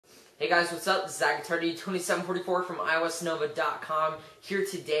Hey guys, what's up? This is Agatardi2744 from iOSnova.com, here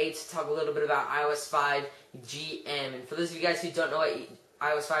today to talk a little bit about iOS 5 GM. And for those of you guys who don't know what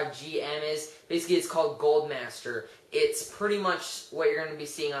iOS 5 GM is, basically it's called Goldmaster. It's pretty much what you're going to be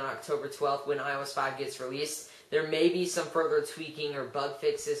seeing on October 12th when iOS 5 gets released. There may be some further tweaking or bug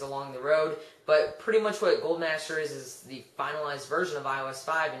fixes along the road, but pretty much what Goldmaster is the finalized version of iOS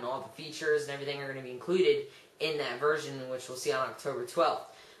 5, and all the features and everything are going to be included in that version, which we'll see on October 12th.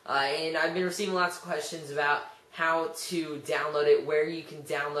 And I've been receiving lots of questions about how to download it, where you can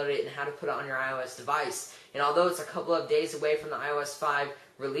download it, and how to put it on your iOS device. And although it's a couple of days away from the iOS 5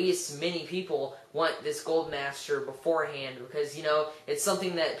 release, many people want this Goldmaster beforehand because, you know, it's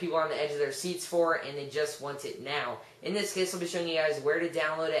something that people are on the edge of their seats for, and they just want it now. In this case, I'll be showing you guys where to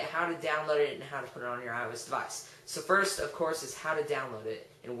download it, how to download it, and how to put it on your iOS device. So first, of course, is how to download it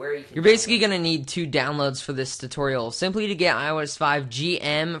and where you can. You're basically going to need two downloads for this tutorial. Simply to get iOS 5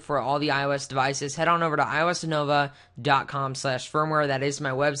 GM for all the iOS devices, head on over to iOSnova.com/firmware. That is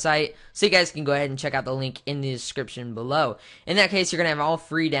my website, so you guys can go ahead and check out the link in the description below. In that case, you're going to have all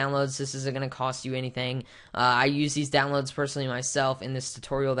free downloads. This isn't going to cost you anything. I use these downloads personally myself. In this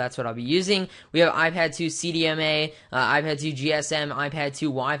tutorial, that's what I'll be using. We have iPad 2 CDMA, iPad 2 GSM, iPad 2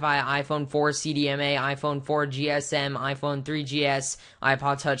 Wi-Fi, iPhone 4 CDMA, iPhone 4 GSM, iPhone 3 GS,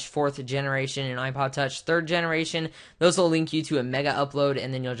 iPod Touch 4th generation, and iPod Touch 3rd generation. Those will link you to a mega upload,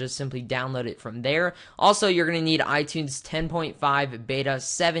 and then you'll just simply download it from there. Also, you're going to need iTunes 10.5 Beta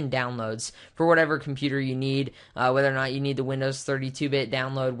 7 downloads for whatever computer you need, whether or not you need the Windows 32-bit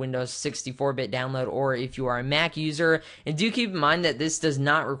download, Windows 64-bit download, or if you are a Mac user. And do keep in mind that this does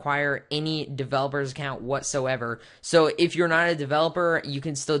not require any developer's account whatsoever. So if you're not a developer, you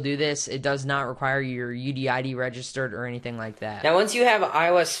can still do this. It does not require your UDID registered or anything like that. Now, once you have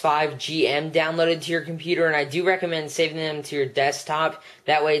iOS 5 GM downloaded to your computer, and I do recommend saving them to your desktop,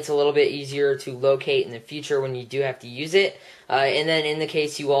 that way it's a little bit easier to locate in the future when you do have to use it. And then in the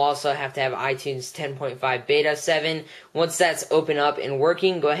case, you will also have to have iTunes 10.5 Beta 7. Once that's open up and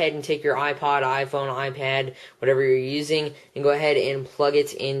working, go ahead and take your iPod, iPhone, iPad, whatever you're using, and go ahead and plug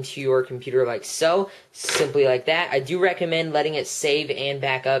it into your computer like so. Simply like that. I do recommend letting it save and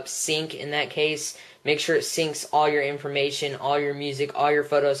back up, sync in that case. Make sure it syncs all your information, all your music, all your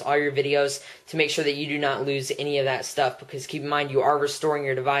photos, all your videos, to make sure that you do not lose any of that stuff, because keep in mind you are restoring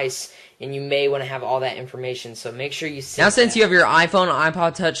your device and you may want to have all that information, so make sure you sync. Now, since you have your iPhone,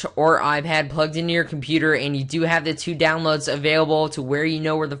 iPod Touch, or iPad plugged into your computer, and you do have the two downloads available to where you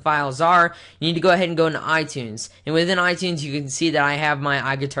know where the files are, you need to go ahead and go into iTunes. And within iTunes, you can see that I have my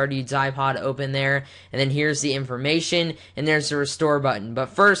iGuitar iPod open there, and then here's the information, and there's the restore button. But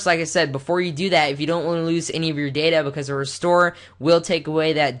first, like I said, before you do that, if you don't want to lose any of your data, because a restore will take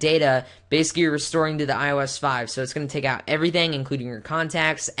away that data, basically you're restoring to the iOS 5. So it's going to take out everything, including your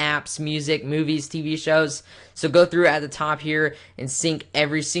contacts, apps, music, movies, TV shows. So go through at the top here and sync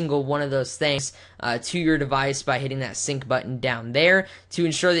every single one of those things to your device by hitting that sync button down there to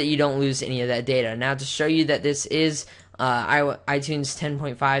ensure that you don't lose any of that data. Now, to show you that this is iTunes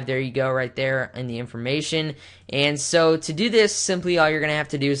 10.5, there you go right there in the information. And so to do this, simply all you're going to have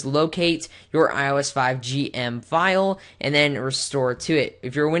to do is locate your iOS 5 GM file and then restore to it.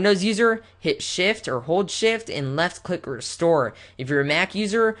 If you're a Windows user, hit Shift or hold Shift and left click Restore. If you're a Mac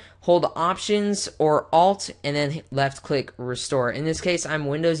user, hold Options or Alt and then left click Restore. In this case, I'm a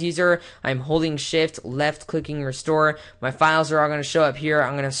Windows user. I'm holding Shift, left clicking Restore. My files are all going to show up here.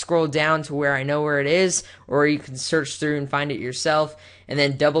 I'm going to scroll down to where I know where it is, or you can search through and find it yourself, and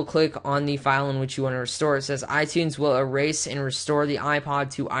then double click on the file in which you want to restore. It says iTunes will erase and restore the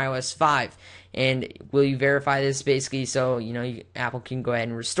iPod to iOS 5. And will you verify this, basically, so you know Apple can go ahead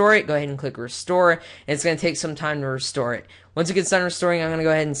and restore it. Go ahead and click Restore, and it's going to take some time to restore it. Once it gets done restoring, I'm going to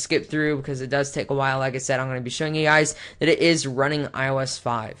go ahead and skip through because it does take a while. Like I said, I'm going to be showing you guys that it is running iOS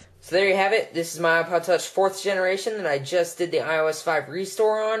 5. So there you have it. This is my iPod Touch 4th generation that I just did the iOS 5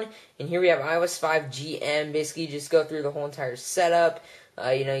 restore on. And here we have iOS 5 GM. Basically, you just go through the whole entire setup.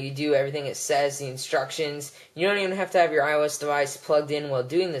 You know, you do everything it says, the instructions. You don't even have to have your iOS device plugged in while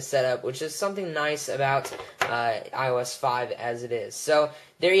doing the setup, which is something nice about iOS 5 as it is. So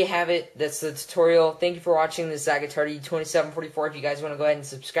there you have it. That's the tutorial. Thank you for watching. This is Agatardi2744. If you guys want to go ahead and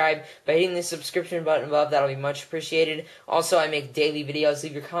subscribe by hitting the subscription button above, that'll be much appreciated. Also, I make daily videos.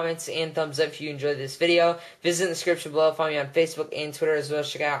 Leave your comments and thumbs up if you enjoyed this video. Visit the description below. Follow me on Facebook and Twitter, as well as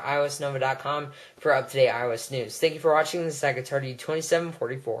check out iOSnova.com for up-to-date iOS news. Thank you for watching. This is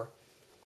Agatardi2744.